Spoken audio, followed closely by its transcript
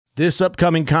This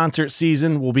upcoming concert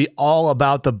season will be all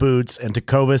about the boots, and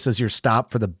Tecovas is your stop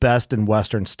for the best in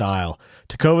Western style.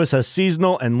 Tecovas has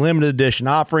seasonal and limited edition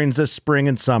offerings this spring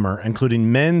and summer,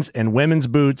 including men's and women's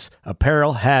boots,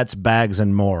 apparel, hats, bags,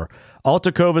 and more. All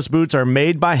Tecovas boots are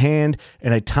made by hand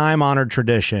in a time-honored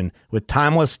tradition with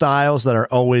timeless styles that are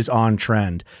always on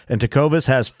trend. And Tecovas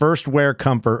has first wear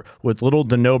comfort with little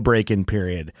to no break-in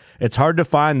period. It's hard to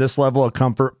find this level of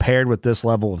comfort paired with this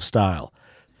level of style.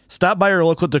 Stop by your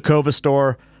local Tecovas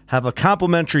store, have a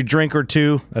complimentary drink or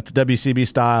two, that's WCB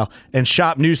style, and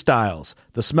shop new styles.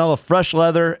 The smell of fresh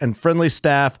leather and friendly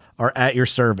staff are at your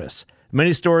service.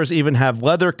 Many stores even have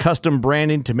leather custom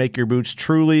branding to make your boots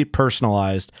truly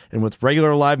personalized. And with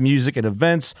regular live music and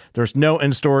events, there's no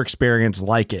in-store experience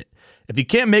like it. If you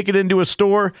can't make it into a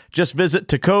store, just visit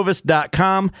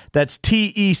tecovas.com. That's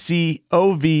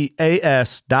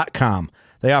TECOVAS.com.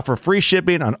 They offer free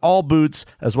shipping on all boots,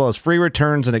 as well as free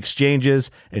returns and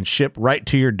exchanges, and ship right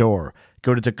to your door.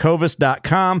 Go to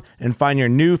tecovas.com and find your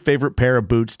new favorite pair of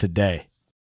boots today.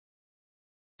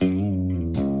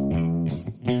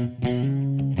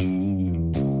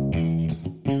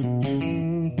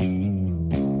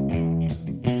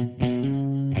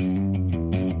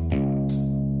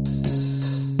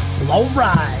 All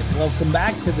right, welcome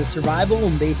back to the Survival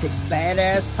and Basic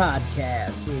Badass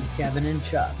Podcast with Kevin and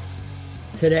Chuck.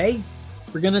 Today,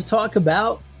 we're going to talk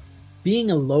about being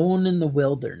alone in the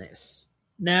wilderness.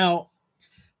 Now,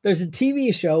 there's a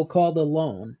TV show called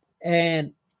Alone,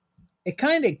 and it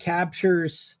kind of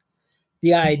captures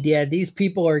the idea. These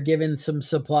people are given some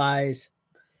supplies,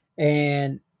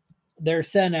 and they're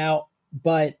sent out,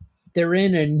 but they're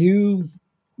in a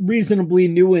reasonably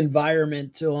new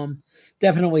environment to them.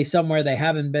 Definitely somewhere they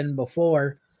haven't been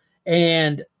before.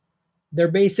 And they're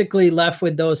basically left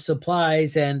with those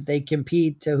supplies, and they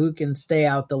compete to who can stay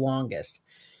out the longest.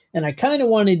 And I kind of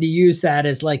wanted to use that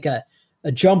as like a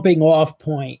jumping off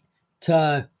point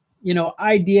to,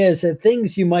 ideas of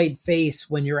things you might face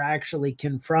when you're actually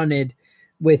confronted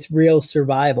with real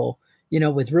survival,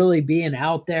 with really being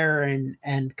out there and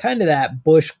kind of that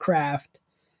bushcraft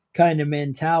kind of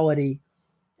mentality.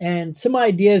 And some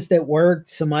ideas that worked,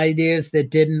 some ideas that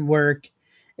didn't work,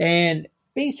 and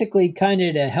basically kind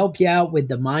of to help you out with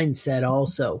the mindset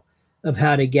also of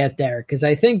how to get there. Because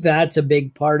I think that's a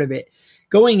big part of it.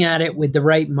 Going at it with the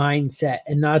right mindset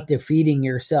and not defeating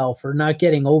yourself or not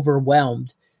getting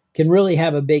overwhelmed can really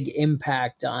have a big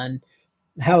impact on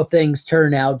how things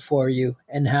turn out for you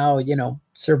and how,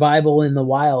 survival in the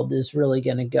wild is really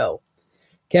going to go.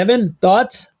 Kevin,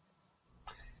 thoughts?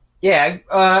 Yeah,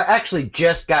 I actually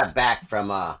just got back from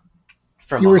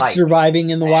you were hike. Surviving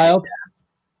in the wild?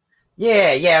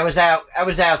 Yeah, I was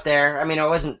out there. I mean, I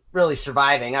wasn't really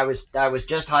surviving. I was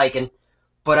just hiking,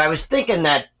 but I was thinking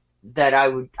that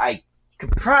I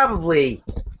could probably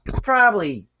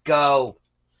go,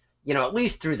 at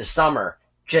least through the summer,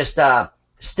 just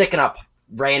sticking up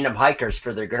random hikers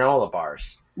for their granola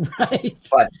bars. Right.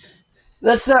 But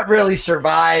that's not really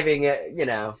surviving,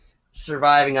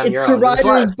 surviving on your own. It's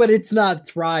surviving, but it's not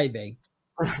thriving.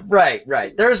 Right.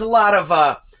 There's a lot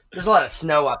of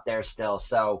snow up there still.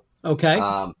 So okay.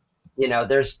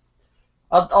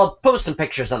 I'll post some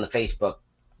pictures on the Facebook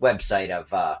website of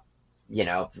the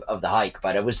hike.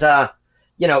 But it was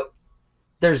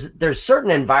there's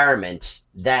certain environments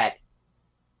that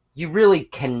you really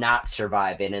cannot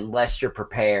survive in unless you're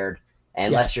prepared,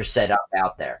 unless you're set up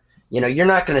out there. You're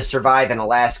not going to survive in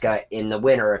Alaska in the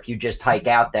winter if you just hike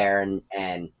out there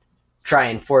and try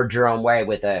and forge your own way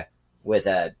with a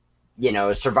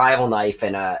survival knife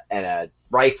and a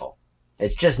rifle.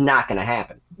 It's just not going to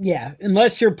happen. Yeah,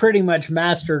 unless you're pretty much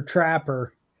master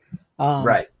trapper,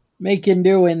 right? Making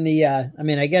do in the.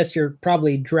 I guess you're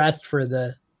probably dressed for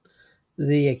the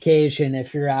occasion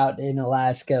if you're out in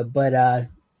Alaska, but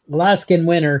Alaskan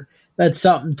winter, that's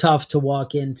something tough to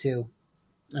walk into.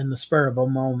 In the spur of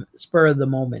the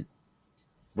moment.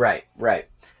 Right.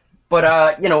 But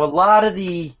a lot of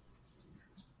the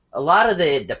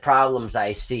problems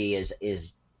I see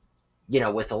is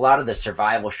with a lot of the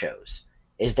survival shows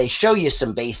is they show you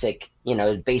some basic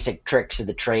tricks of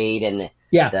the trade and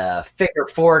the figure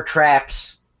four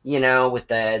traps, with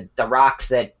the rocks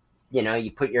that,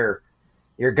 you put your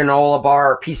granola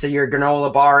bar, piece of your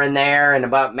granola bar in there, and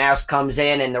a mouse comes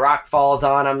in and the rock falls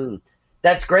on them.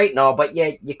 That's great and all, but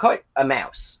you caught a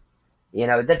mouse.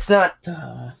 That's not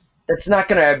going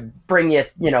to bring you,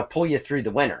 pull you through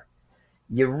the winter.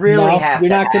 You really have. You're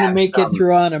not going to make it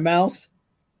through on a mouse.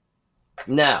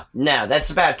 No,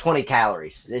 that's about 20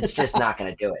 calories. It's just not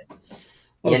going to do it.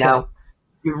 Okay.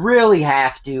 You really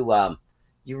have to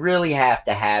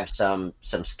have some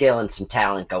skill and some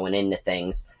talent going into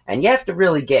things. and you have to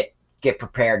really get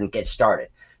prepared and get started.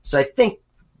 So I think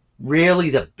really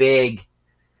the big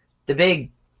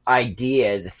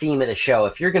idea, the theme of the show,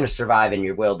 if you're going to survive in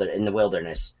the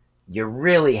wilderness, you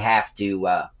really have to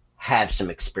have some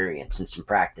experience and some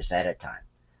practice ahead of time.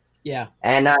 Yeah.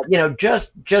 And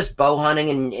just bow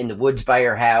hunting in the woods by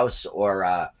your house,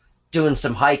 or doing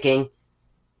some hiking,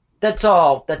 that's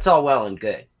all well and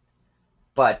good.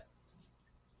 But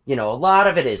a lot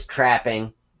of it is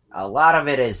trapping. A lot of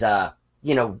it is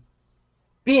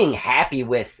being happy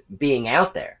with being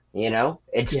out there.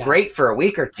 It's great for a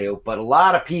week or two, but a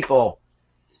lot of people,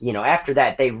 after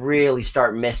that, they really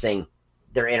start missing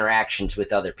their interactions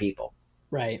with other people.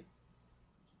 Right.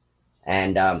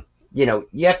 And,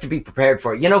 you have to be prepared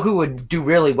for it. Who would do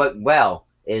really well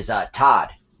is Todd.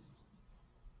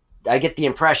 I get the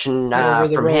impression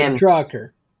from him.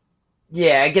 Trucker.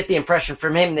 Yeah, I get the impression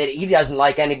from him that he doesn't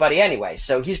like anybody anyway,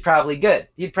 so he's probably good.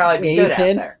 He'd probably be good out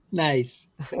there. Nice.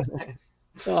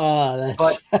 Oh,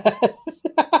 that's.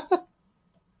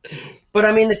 But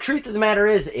I mean, the truth of the matter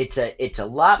is, it's a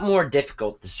lot more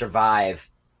difficult to survive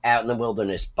out in the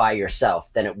wilderness by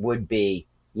yourself than it would be,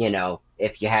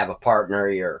 if you have a partner,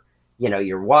 your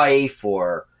wife,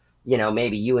 or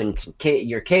maybe you and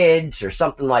your kids or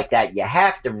something like that. You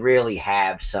have to really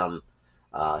have some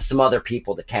other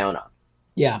people to count on.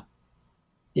 Yeah.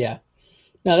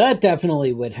 Now that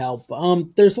definitely would help.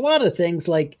 There's a lot of things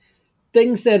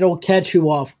that'll catch you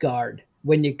off guard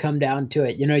when you come down to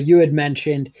it. You had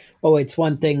mentioned, it's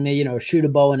one thing to, shoot a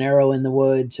bow and arrow in the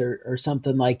woods or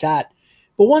something like that.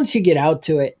 But once you get out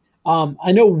to it,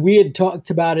 I know we had talked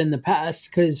about in the past,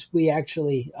 because we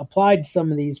actually applied some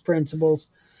of these principles,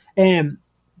 and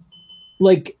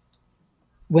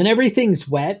when everything's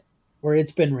wet or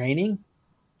it's been raining,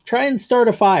 try and start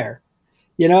a fire,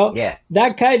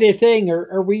 that kind of thing,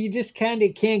 or where you just kind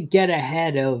of can't get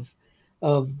ahead of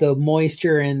the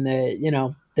moisture and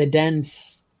the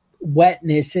dense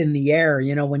wetness in the air,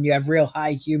 when you have real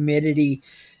high humidity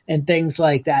and things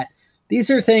like that. These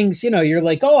are things, you're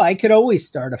like, I could always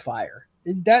start a fire.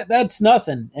 That's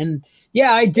nothing. And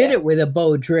yeah, I did it with a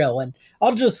bow drill, and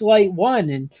I'll just light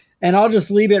one and I'll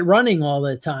just leave it running all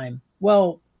the time.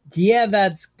 Well, yeah,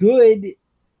 that's good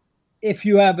if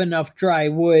you have enough dry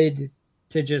wood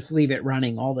to just leave it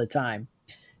running all the time,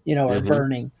 or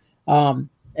burning.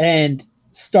 And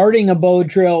starting a bow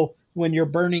drill when you're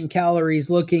burning calories,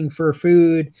 looking for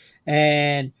food,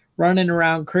 and running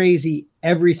around crazy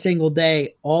every single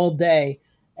day, all day,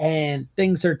 and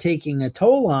things are taking a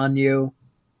toll on you,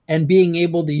 and being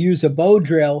able to use a bow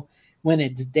drill when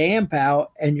it's damp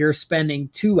out and you're spending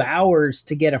 2 hours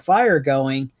to get a fire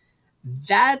going,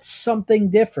 that's something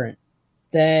different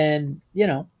than,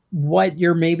 what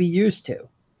you're maybe used to.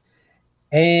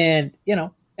 And,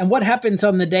 and what happens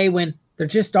on the day when there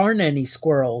just aren't any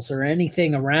squirrels or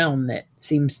anything around that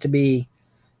seems to be,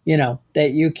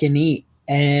 that you can eat.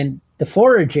 And the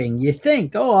foraging, you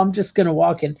think, I'm just going to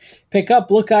walk and pick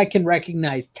up. Look, I can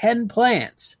recognize 10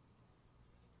 plants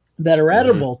that are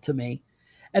edible to me.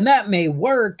 And that may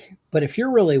work, but if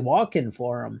you're really walking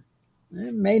for them,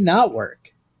 it may not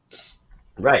work.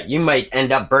 Right. You might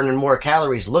end up burning more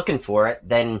calories looking for it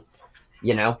than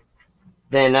you're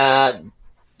going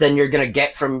to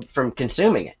get from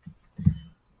consuming it.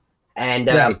 And,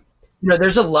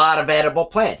 there's a lot of edible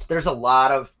plants. There's a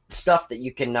lot of stuff that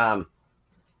you can,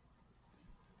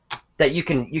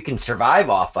 you can survive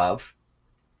off of.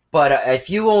 But if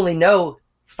you only know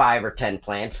 5 or 10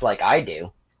 plants like I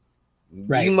do,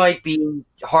 you might be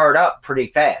hard up pretty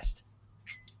fast.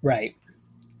 Right.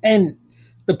 And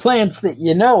the plants that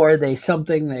are they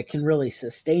something that can really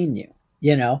sustain you?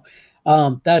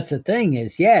 That's the thing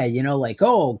is,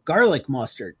 garlic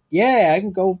mustard. Yeah, I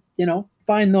can go,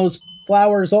 find those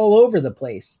flowers all over the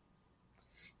place.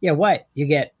 Yeah, what? You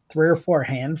get 3 or 4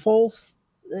 handfuls?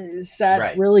 Is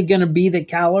that really going to be the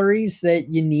calories that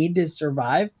you need to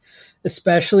survive?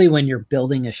 Especially when you're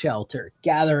building a shelter,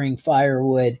 gathering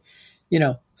firewood,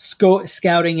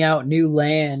 scouting out new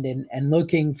land and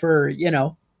looking for,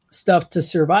 stuff to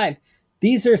survive.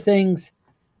 These are things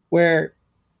where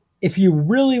if you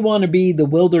really want to be the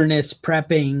wilderness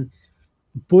prepping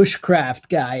bushcraft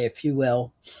guy, if you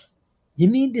will, you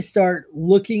need to start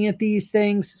looking at these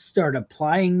things, start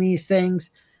applying these things,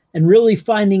 and really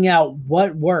finding out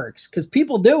what works. Because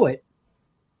people do it.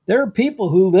 There are people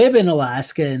who live in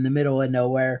Alaska in the middle of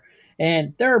nowhere,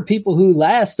 and there are people who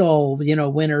last all,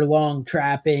 winter long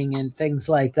trapping and things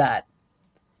like that.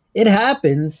 It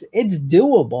happens. It's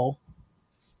doable.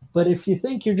 But if you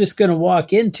think you're just going to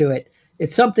walk into it,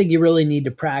 it's something you really need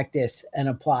to practice and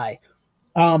apply.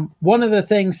 One of the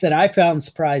things that I found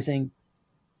surprising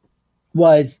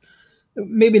was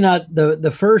maybe not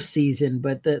the first season,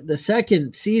 but the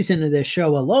second season of this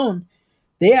show alone,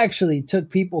 they actually took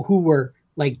people who were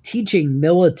like teaching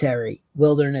military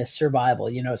wilderness survival,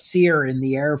 SEER in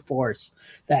the Air Force,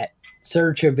 that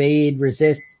search, evade,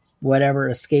 resist, whatever,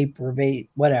 escape, evade,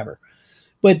 whatever.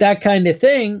 But that kind of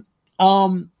thing.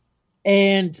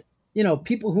 And,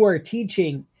 people who are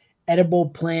teaching edible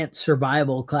plant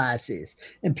survival classes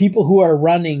and people who are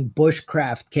running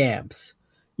bushcraft camps.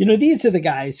 These are the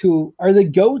guys who are the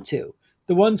go-to,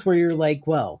 the ones where you're like,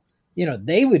 well,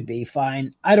 they would be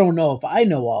fine. I don't know if I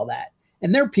know all that.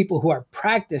 And they're people who are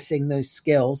practicing those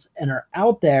skills and are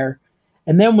out there.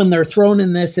 And then when they're thrown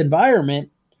in this environment,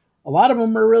 a lot of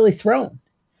them are really thrown.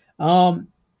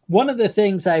 One of the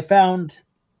things I found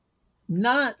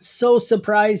not so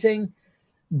surprising,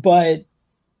 but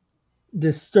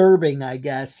disturbing, I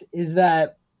guess, is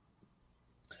that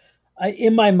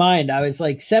in my mind, I was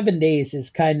like 7 days is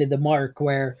kind of the mark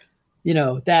where,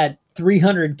 that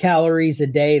 300 calories a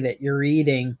day that you're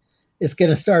eating is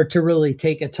going to start to really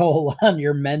take a toll on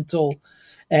your mental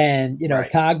and,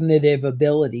 right. cognitive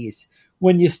abilities.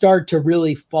 When you start to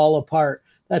really fall apart,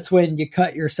 that's when you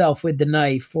cut yourself with the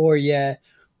knife, or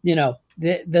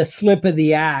the slip of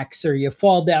the axe, or you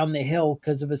fall down the hill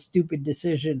because of a stupid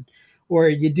decision, or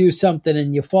you do something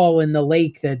and you fall in the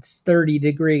lake that's 30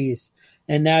 degrees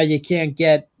and now you can't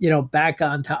get, back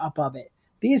on top of it.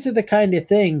 These are the kind of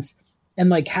things, and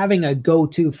like having a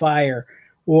go-to fire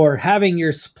or having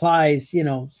your supplies,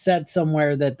 set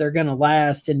somewhere that they're going to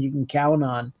last and you can count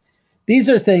on. These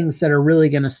are things that are really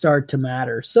going to start to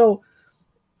matter. So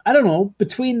I don't know,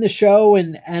 between the show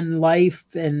and life,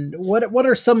 and what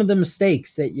are some of the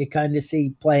mistakes that you kind of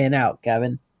see playing out,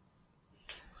 Kevin?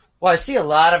 Well, I see a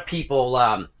lot of people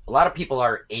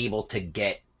are able to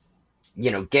get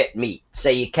meat.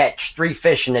 Say you catch 3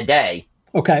 fish in a day.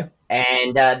 Okay.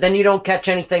 And then you don't catch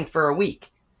anything for a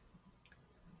week.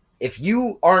 If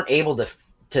you aren't able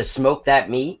to smoke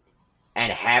that meat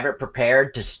and have it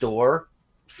prepared to store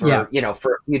for,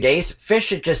 for a few days,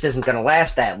 fish, it just isn't going to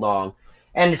last that long.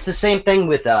 And it's the same thing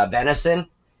with venison.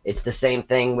 It's the same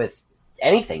thing with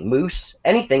anything, moose,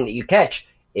 anything that you catch.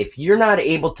 If you're not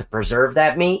able to preserve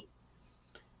that meat,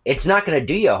 it's not going to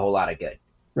do you a whole lot of good.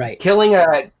 Right. Getting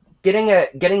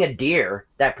a deer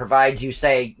that provides you,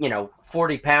 say,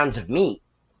 40 pounds of meat,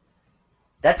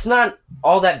 that's not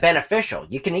all that beneficial.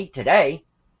 You can eat today,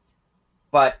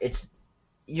 but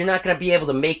you're not going to be able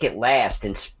to make it last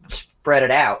and spread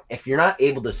it out if you're not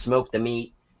able to smoke the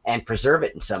meat and preserve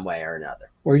it in some way or another.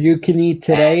 Or you can eat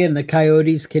today and the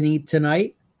coyotes can eat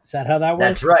tonight. Is that how that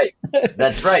works? That's right.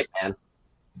 That's right, man.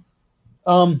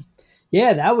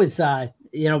 Yeah, that was,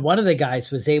 one of the guys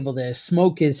was able to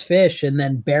smoke his fish and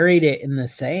then buried it in the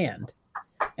sand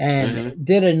and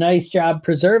did a nice job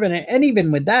preserving it. And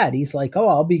even with that, he's like, oh,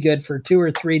 I'll be good for 2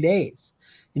 or 3 days.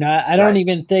 I don't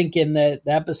even think in the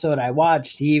episode I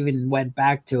watched, he even went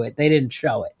back to it. They didn't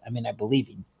show it. I mean, I believe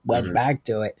he went back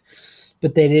to it,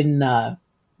 but they didn't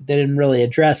really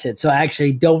address it. So I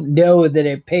actually don't know that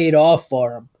it paid off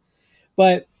for him.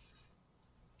 But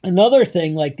another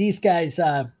thing, like these guys,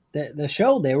 the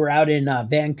show, they were out in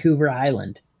Vancouver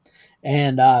Island,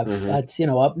 and that's,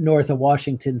 up north of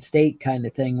Washington State kind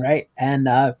of thing. Right.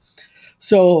 And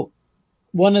so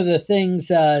one of the things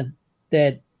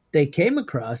that they came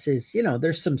across is,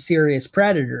 there's some serious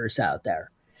predators out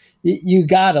there. You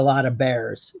got a lot of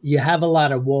bears, you have a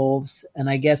lot of wolves, and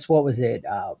I guess, what was it?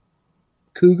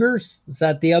 Cougars? Was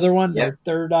that the other one? Yep.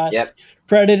 Their third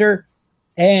predator.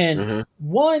 And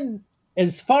one,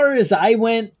 as far as I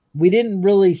went, we didn't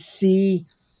really see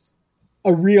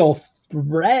a real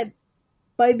threat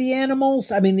by the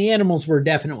animals. I mean, the animals were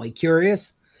definitely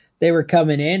curious. They were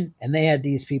coming in and they had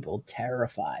these people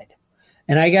terrified.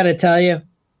 And I got to tell you,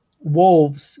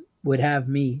 wolves would have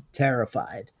me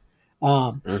terrified.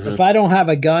 If I don't have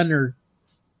a gun, or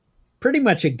pretty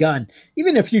much a gun,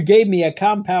 even if you gave me a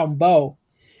compound bow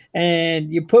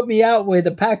and you put me out with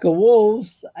a pack of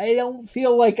wolves, I don't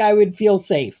feel like I would feel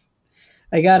safe.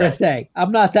 I gotta say,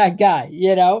 I'm not that guy,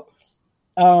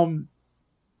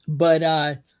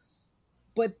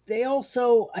 but they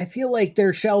also, I feel like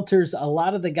their shelters, a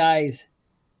lot of the guys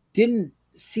didn't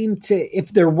seem to, if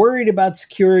they're worried about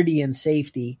security and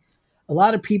safety, a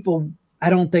lot of people, I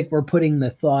don't think we're putting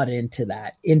the thought into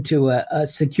that, into a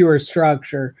secure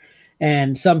structure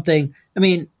and something. I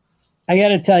mean, I got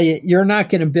to tell you, you're not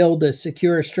going to build a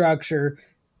secure structure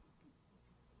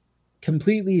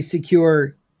completely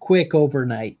secure quick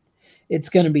overnight. It's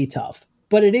going to be tough,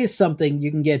 but it is something you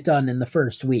can get done in the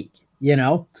first week,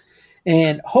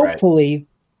 and hopefully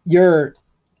you're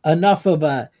enough of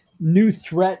a new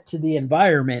threat to the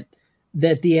environment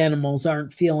that the animals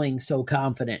aren't feeling so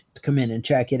confident to come in and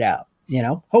check it out,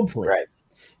 hopefully. Right.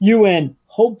 You and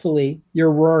hopefully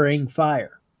your roaring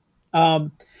fire.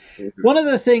 One of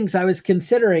the things I was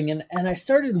considering, and I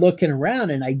started looking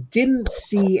around and I didn't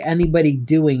see anybody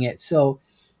doing it. So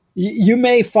you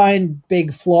may find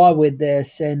big flaw with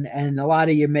this, and a lot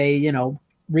of you may,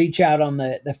 reach out on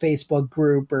the Facebook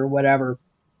group or whatever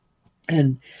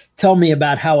and tell me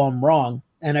about how I'm wrong.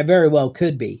 And I very well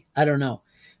could be. I don't know.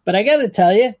 But I got to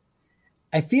tell you,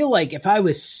 I feel like if I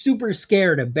was super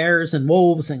scared of bears and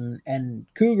wolves and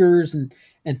cougars and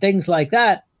things like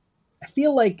that, I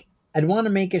feel like I'd want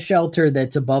to make a shelter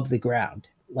that's above the ground,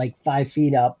 like 5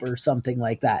 feet up or something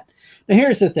like that. Now,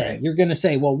 here's the thing. Right. You're going to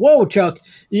say, well, whoa, Chuck,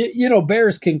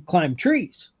 bears can climb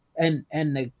trees and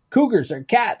the cougars are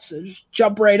cats. They just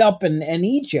jump right up and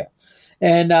eat you.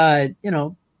 And,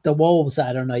 the wolves,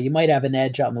 I don't know, you might have an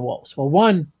edge on the wolves. Well,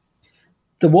 one,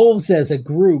 the wolves as a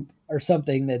group are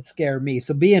something that scare me.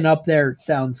 So being up there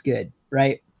sounds good,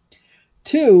 right?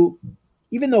 Two,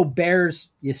 even though bears,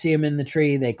 you see them in the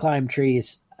tree, they climb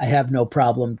trees, I have no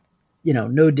problem,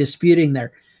 no disputing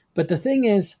there. But the thing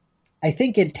is, I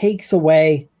think it takes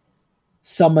away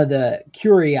some of the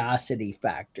curiosity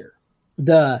factor,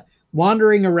 the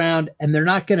wandering around, and they're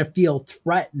not going to feel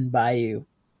threatened by you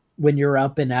when you're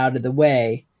up and out of the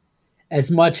way as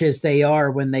much as they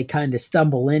are when they kind of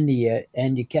stumble into you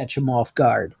and you catch them off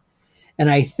guard.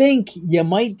 And I think you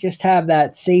might just have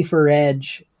that safer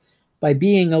edge by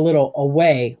being a little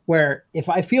away, where if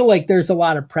I feel like there's a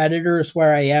lot of predators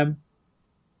where I am,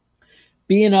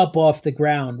 being up off the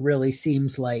ground really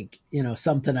seems like,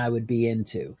 something I would be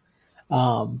into,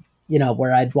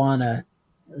 where I'd want to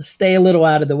stay a little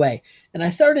out of the way. And I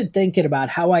started thinking about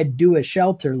how I'd do a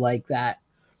shelter like that.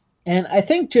 And I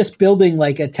think just building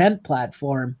like a tent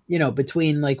platform,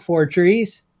 between like 4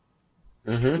 trees,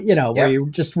 where you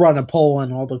just run a pole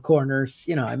on all the corners,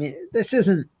 this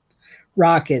isn't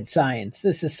rocket science.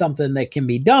 This is something that can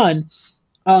be done.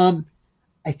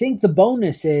 I think the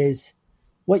bonus is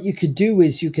what you could do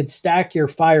is you could stack your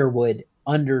firewood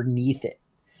underneath it.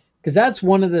 Because that's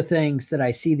one of the things that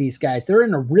I see these guys, they're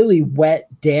in a really wet,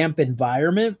 damp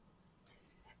environment.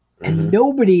 And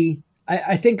nobody,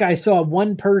 I think I saw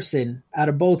one person out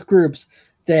of both groups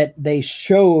that they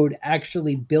showed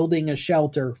actually building a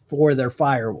shelter for their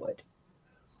firewood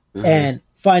and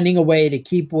finding a way to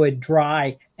keep wood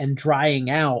dry and drying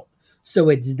out so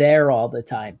it's there all the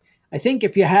time. I think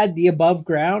if you had the above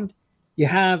ground, you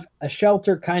have a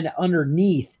shelter kind of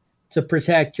underneath to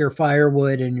protect your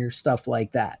firewood and your stuff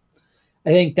like that. I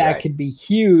think that could be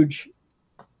huge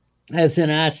as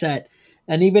an asset.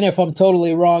 And even if I'm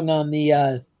totally wrong on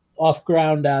the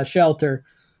off-ground shelter,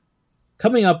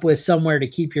 coming up with somewhere to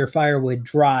keep your firewood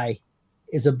dry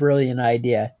is a brilliant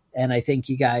idea. And I think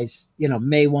you guys,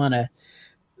 may want to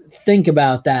think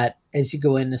about that as you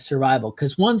go into survival.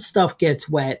 Because once stuff gets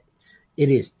wet, it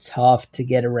is tough to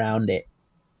get around it.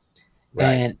 Right.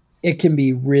 And it can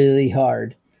be really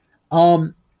hard.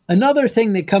 Another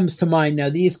thing that comes to mind, now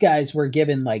these guys were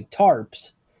given like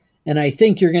tarps, and I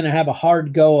think you're going to have a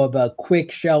hard go of a quick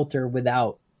shelter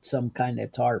without some kind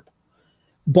of tarp.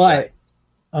 But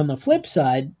on the flip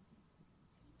side,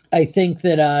 I think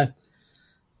that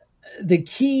the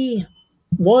key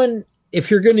one,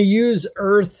 if you're going to use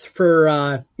earth for,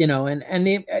 and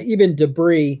even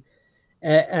debris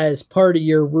as part of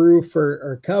your roof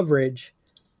or coverage,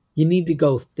 you need to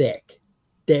go thick.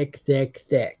 Like,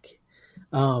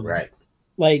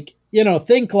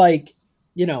 think like,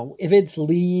 if it's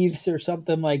leaves or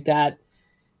something like that,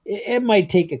 it might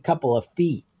take a couple of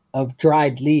feet of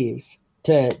dried leaves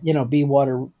to, be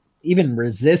water even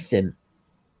resistant.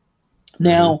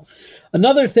 Now,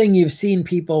 another thing you've seen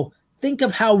people think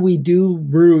of how we do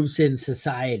roofs in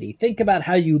society. Think about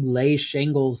how you lay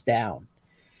shingles down.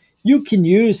 You can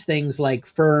use things like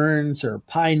ferns or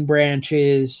pine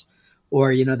branches,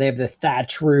 or, they have the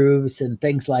thatch roofs and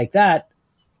things like that.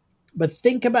 But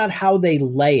think about how they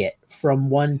lay it from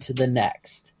one to the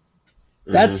next.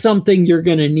 That's something you're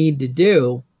going to need to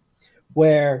do,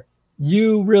 where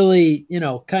you really,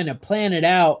 kind of plan it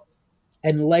out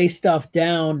and lay stuff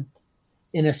down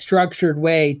in a structured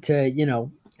way to,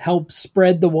 help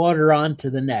spread the water onto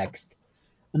the next.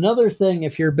 Another thing,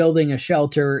 if you're building a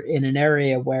shelter in an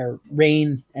area where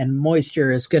rain and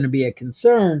moisture is going to be a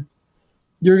concern,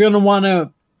 you're going to want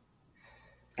to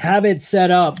have it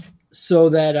set up so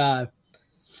that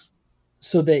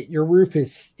your roof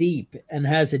is steep and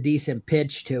has a decent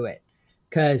pitch to it.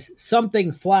 Because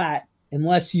something flat,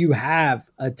 unless you have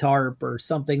a tarp or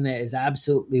something that is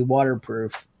absolutely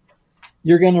waterproof,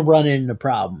 you're going to run into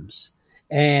problems.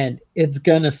 And it's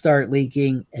going to start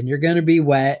leaking, and you're going to be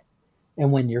wet,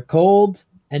 And when you're cold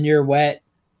and you're wet,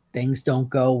 things don't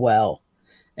go well.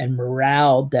 And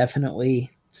morale definitely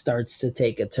starts to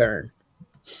take a turn.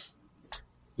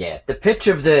 Yeah, the pitch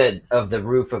of the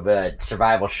roof of a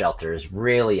survival shelter is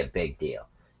really a big deal.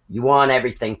 You want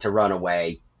everything to run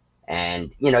away,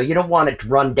 and you don't want it to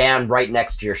run down right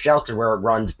next to your shelter where it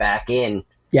runs back in.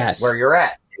 Yes, where you're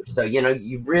at. So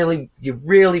you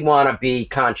really want to be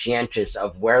conscientious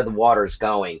of where the water's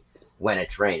going when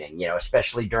it's raining.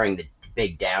 Especially during the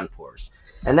big downpours,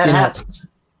 and that happens.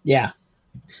 Yeah.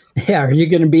 Yeah, are you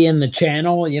going to be in the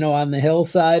channel, on the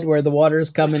hillside where the water is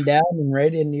coming down and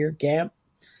right into your camp?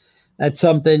 That's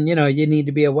something, you need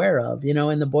to be aware of.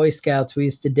 In the Boy Scouts, we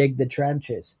used to dig the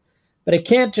trenches. But it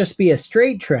can't just be a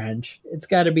straight trench. It's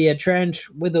got to be a trench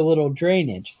with a little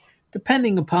drainage,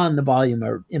 depending upon the volume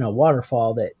of,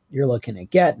 waterfall that you're looking at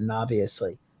getting,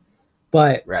 obviously.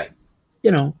 But, right.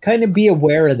 Kind of be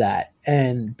aware of that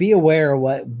and be aware of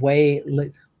what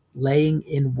laying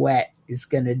in wet is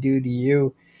going to do to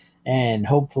you. And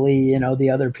hopefully, the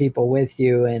other people with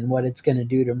you and what it's going to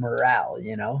do to morale,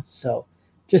 So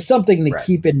just something to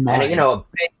keep in mind. And,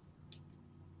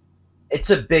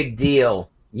 it's a big deal.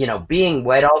 Being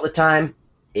wet all the time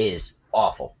is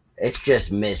awful. It's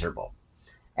just miserable.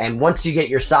 And once you get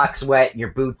your socks wet, your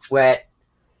boots wet,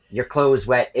 your clothes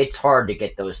wet, it's hard to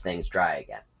get those things dry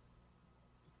again.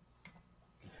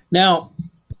 Now,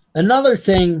 another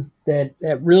thing that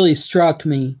really struck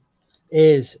me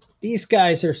is these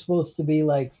guys are supposed to be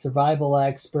like survival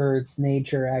experts,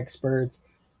 nature experts,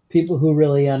 people who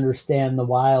really understand the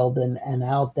wild and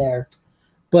out there.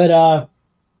 But a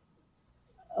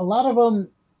lot of them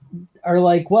are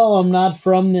like, well, I'm not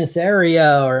from this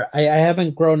area, or I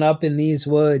haven't grown up in these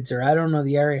woods, or I don't know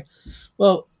the area.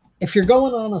 Well, if you're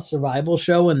going on a survival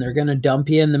show and they're going to dump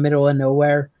you in the middle of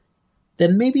nowhere,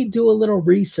 then maybe do a little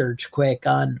research quick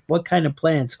on what kind of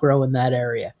plants grow in that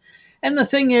area. And the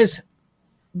thing is,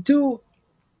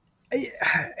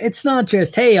 it's not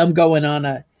just, hey, I'm going on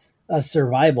a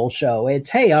survival show. It's,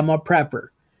 hey, I'm a prepper.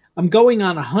 I'm going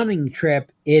on a hunting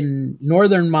trip in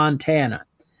northern Montana,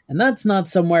 and that's not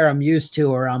somewhere I'm used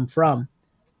to or I'm from.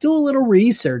 Do a little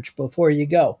research before you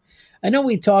go. I know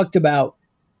we talked about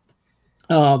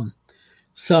we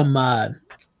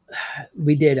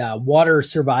did water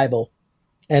survival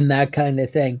and that kind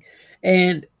of thing.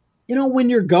 And, when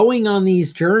you're going on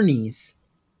these journeys,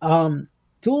 do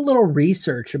a little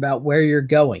research about where you're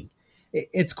going.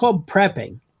 It's called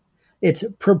prepping. It's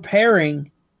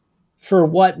preparing for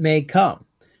what may come.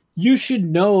 You should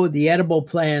know the edible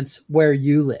plants where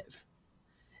you live.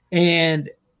 And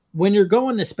when you're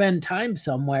going to spend time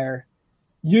somewhere,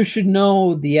 you should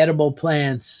know the edible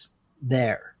plants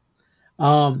there.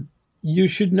 You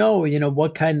should know,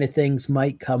 what kind of things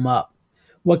might come up,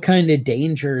 what kind of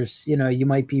dangers, you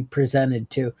might be presented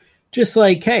to. Just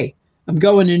like, hey, I'm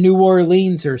going to New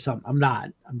Orleans or something. I'm not.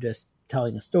 I'm just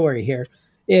telling a story here.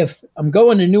 If I'm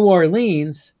going to New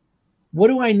Orleans, what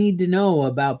do I need to know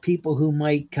about people who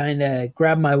might kind of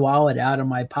grab my wallet out of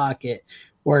my pocket,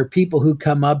 or people who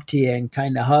come up to you and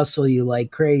kind of hustle you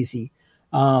like crazy,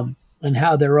 and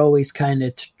how they're always kind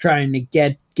of trying to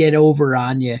get over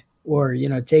on you or,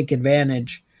 take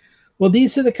advantage? Well,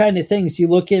 these are the kind of things you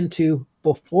look into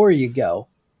before you go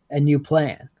and you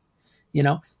plan.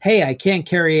 Hey, I can't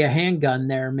carry a handgun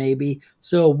there maybe.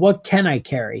 So what can I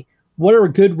carry? What are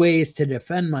good ways to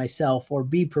defend myself or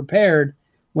be prepared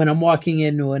when I'm walking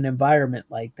into an environment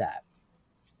like that?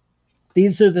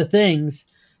 These are the things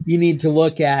you need to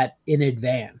look at in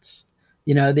advance,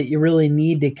 that you really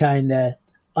need to kind of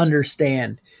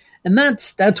understand. And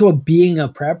that's what being a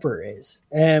prepper is.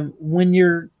 And when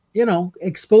you're,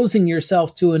 exposing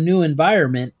yourself to a new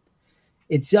environment,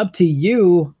 it's up to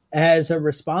you as a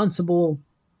responsible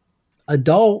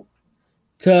adult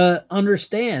to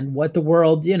understand what the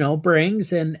world,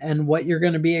 brings and what you're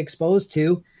going to be exposed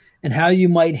to and how you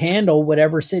might handle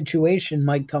whatever situation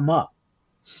might come up.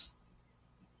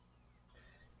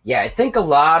 Yeah, I think a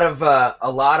lot of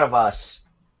us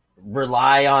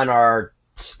rely on our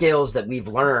skills that we've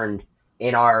learned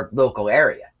in our local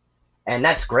area. And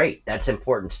that's great. That's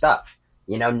important stuff.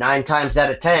 9 times out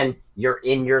of 10, you're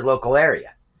in your local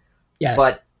area. Yes.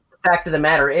 But the fact of the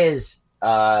matter is,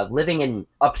 living in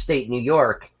upstate New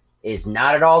York is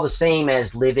not at all the same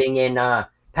as living in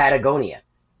Patagonia.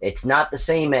 It's not the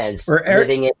same as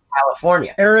living in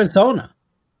California, Arizona,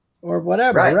 or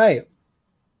whatever, right?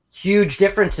 Huge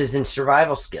differences in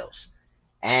survival skills.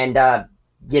 And,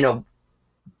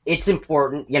 it's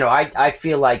important. I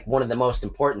feel like one of the most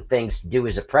important things to do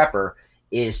as a prepper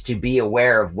is to be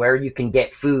aware of where you can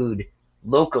get food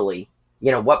locally,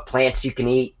 what plants you can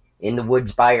eat in the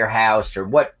woods by your house, or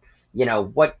what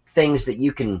what things that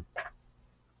you can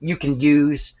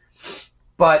use.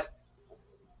 But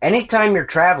anytime you're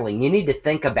traveling, you need to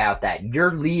think about that.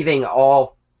 You're leaving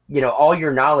all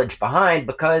your knowledge behind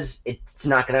because it's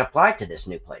not going to apply to this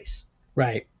new place.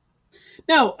 Right.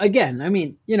 Now, again, I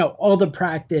mean, all the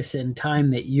practice and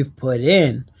time that you've put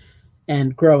in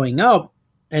and growing up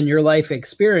and your life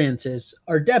experiences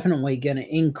are definitely going to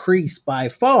increase by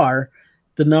far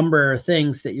the number of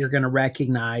things that you're going to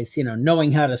recognize,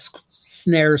 knowing how to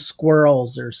snare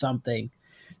squirrels or something.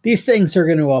 These things are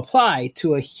going to apply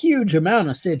to a huge amount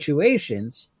of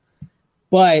situations,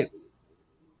 but,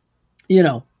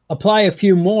 apply a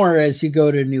few more as you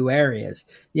go to new areas.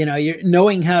 You're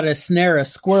knowing how to snare a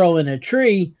squirrel in a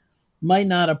tree might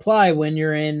not apply when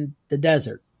you're in the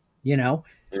desert,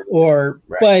 right.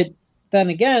 But then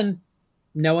again,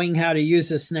 knowing how to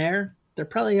use a snare, there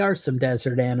probably are some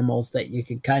desert animals that you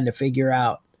could kind of figure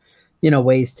out,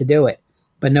 ways to do it.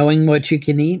 But knowing what you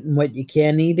can eat and what you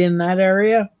can't eat in that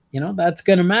area, that's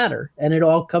going to matter. And it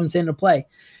all comes into play.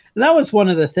 And that was one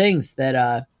of the things that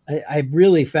I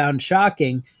really found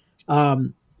shocking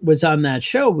was on that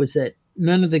show, was that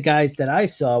none of the guys that I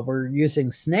saw were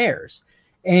using snares.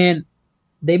 And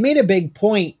they made a big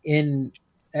point in,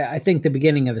 I think, the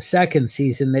beginning of the second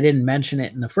season. They didn't mention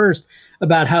it in the first,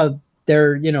 about how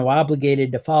they're,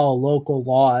 obligated to follow local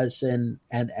laws and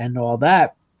all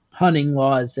that, hunting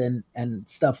laws and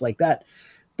stuff like that.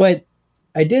 But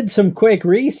I did some quick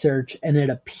research, and it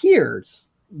appears,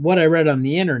 what I read on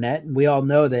the internet, and we all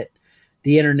know that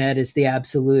the internet is the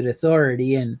absolute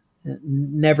authority and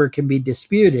never can be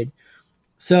disputed.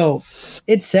 So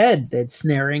it said that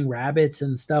snaring rabbits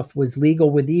and stuff was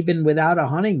legal even without a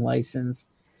hunting license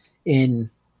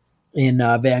in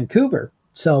Vancouver.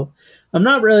 So I'm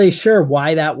not really sure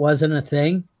why that wasn't a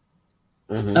thing.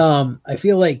 Mm-hmm. I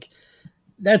feel like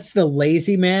that's the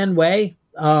lazy man way.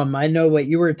 I know what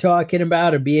you were talking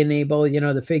about, of being able,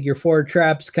 the figure 4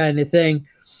 traps kind of thing.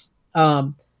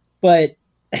 But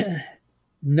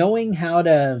knowing how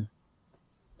to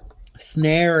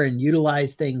snare and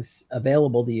utilize things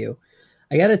available to you,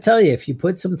 I got to tell you, if you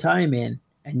put some time in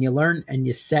and you learn and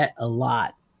you set a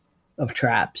lot of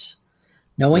traps,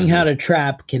 knowing how to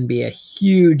trap can be a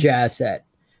huge asset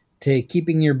to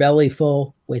keeping your belly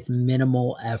full with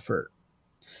minimal effort.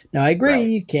 Now, I agree, right,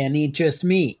 you can't eat just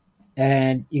meat,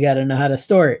 and you got to know how to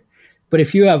store it. But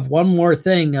if you have one more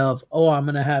thing of, I'm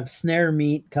going to have snare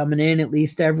meat coming in at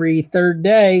least every third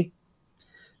day,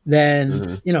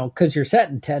 then, because you're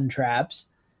setting 10 traps,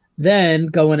 then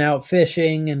going out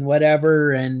fishing and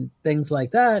whatever and things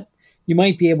like that, you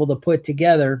might be able to put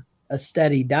together a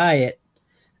steady diet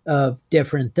of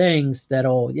different things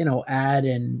that'll, add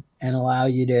and allow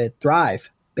you to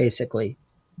thrive, basically.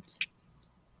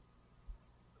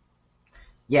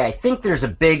 Yeah, I think there's a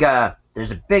big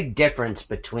difference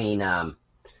between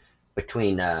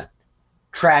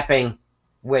trapping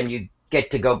when you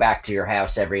get to go back to your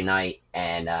house every night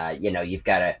and you've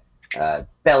got a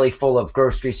belly full of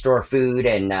grocery store food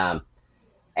and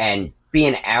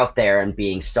being out there and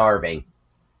being starving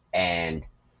and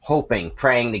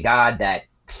praying to God that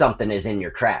something is in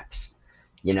your traps.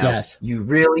 Yes. You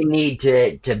really need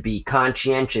to be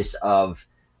conscientious of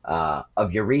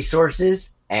your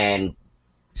resources and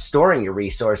storing your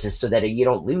resources so that you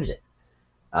don't lose it.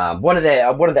 One of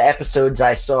the episodes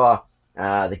I saw,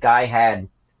 the guy had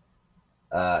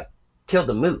killed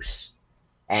a moose,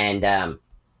 and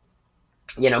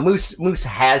moose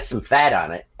has some fat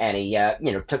on it, and he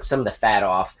took some of the fat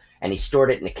off and he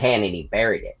stored it in a can and he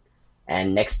buried it.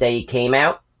 And next day he came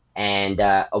out and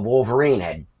a wolverine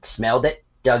had smelled it,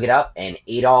 dug it up, and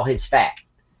ate all his fat.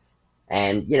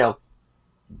 And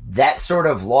that sort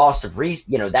of loss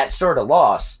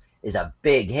is a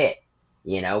big hit.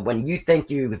 When you think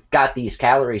you've got these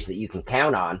calories that you can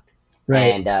count on,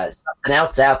 right, and something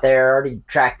else out there already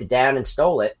tracked it down and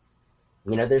stole it,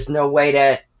 there's no way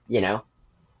to, you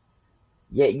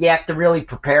have to really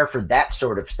prepare for that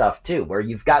sort of stuff too, where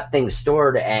you've got things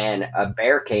stored and a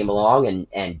bear came along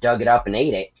and dug it up and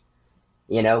ate it.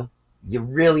 You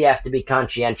really have to be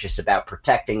conscientious about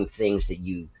protecting things that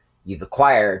you've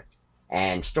acquired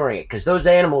and storing it, because those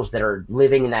animals that are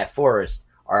living in that forest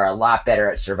are a lot better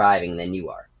at surviving than you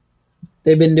are.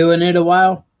 They've been doing it a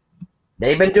while?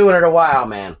 They've been doing it a while,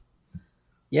 man.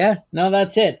 Yeah, no,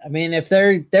 that's it. I mean, if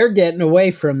they're getting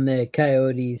away from the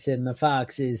coyotes and the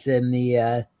foxes and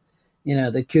the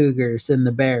the cougars and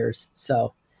the bears.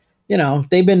 So,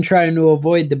 they've been trying to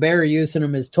avoid the bear using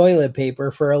them as toilet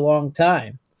paper for a long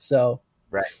time. So,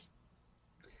 right.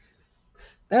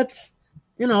 That's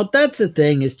the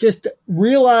thing, is just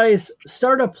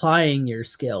start applying your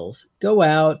skills. Go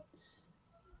out,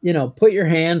 put your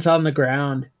hands on the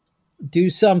ground, do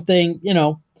something,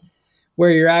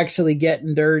 where you're actually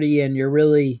getting dirty and you're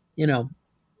really,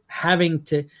 having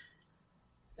to.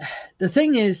 The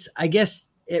thing is, I guess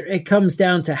it comes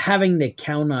down to having to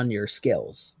count on your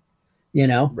skills,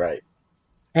 Right.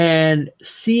 And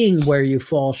seeing where you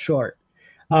fall short.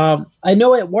 I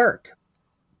know at work,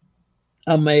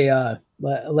 I'm a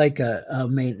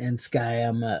maintenance guy.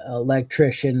 I'm an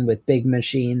electrician with big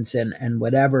machines and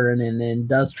whatever in an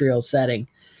industrial setting.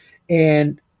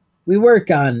 And we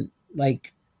work on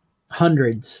like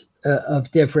hundreds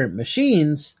of different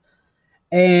machines.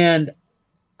 And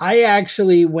I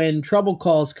actually, when trouble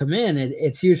calls come in,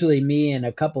 it's usually me and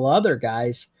a couple other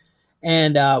guys.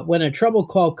 And when a trouble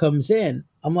call comes in,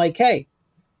 I'm like, hey,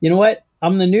 you know what?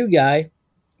 I'm the new guy.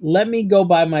 Let me go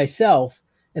by myself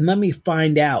and let me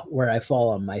find out where I fall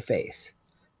on my face.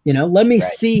 Let me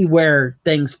see where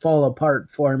things fall apart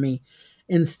for me,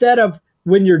 instead of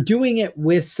when you're doing it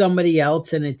with somebody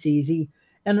else and it's easy.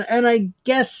 And I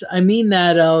guess I mean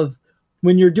that of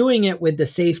when you're doing it with the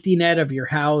safety net of your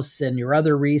house and your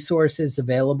other resources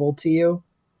available to you,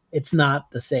 it's not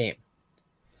the same.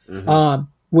 Mm-hmm.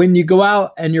 When you go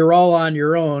out and you're all on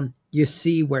your own, you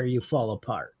see where you fall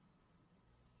apart.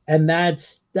 And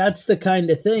that's the kind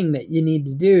of thing that you need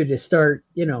to do to start,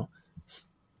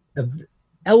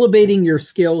 elevating your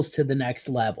skills to the next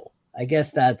level. I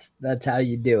guess that's how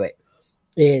you do it,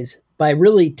 is by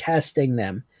really testing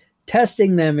them.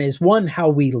 Testing them is one, how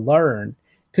we learn,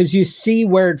 because you see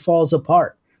where it falls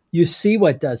apart. You see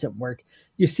what doesn't work.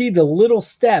 You see the little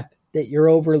step that you're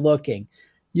overlooking.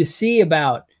 You see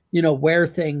about, where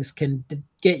things can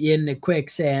get you into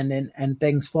quicksand and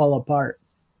things fall apart.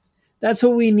 That's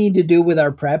what we need to do with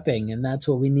our prepping, and that's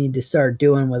what we need to start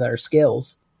doing with our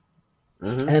skills.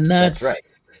 Mm-hmm. And that's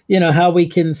right. How we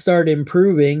can start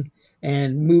improving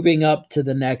and moving up to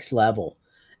the next level.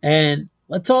 And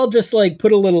let's all just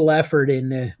put a little effort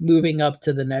into moving up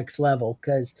to the next level,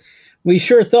 because we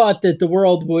sure thought that the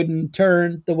world wouldn't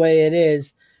turn the way it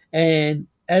is. And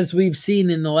as we've seen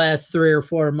in the last 3 or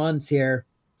 4 months here,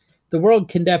 the world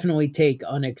can definitely take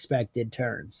unexpected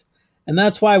turns. And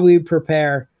that's why we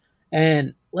prepare.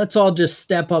 And let's all just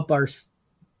step up our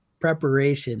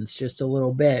preparations just a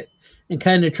little bit and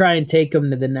kind of try and take them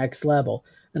to the next level.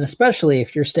 And especially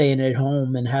if you're staying at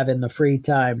home and having the free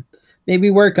time, maybe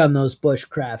work on those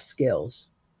bushcraft skills.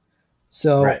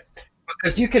 So, right.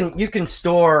 Because you can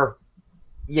store,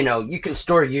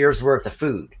 years worth of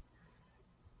food,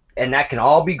 and that can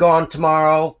all be gone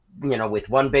tomorrow, with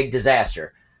one big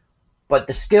disaster. But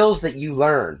the skills that you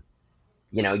learn,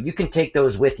 you can take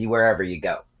those with you wherever you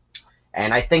go.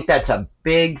 And I think that's a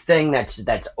big thing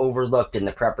that's overlooked in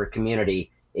the prepper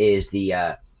community, is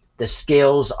the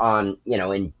skills on,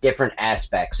 in different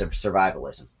aspects of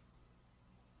survivalism.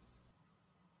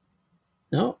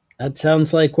 No, that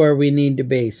sounds like where we need to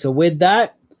be. So with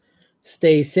that,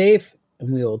 stay safe,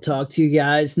 and we will talk to you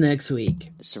guys next week.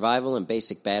 The Survival and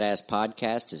Basic Badass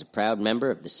Podcast is a proud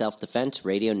member of the Self-Defense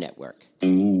Radio Network.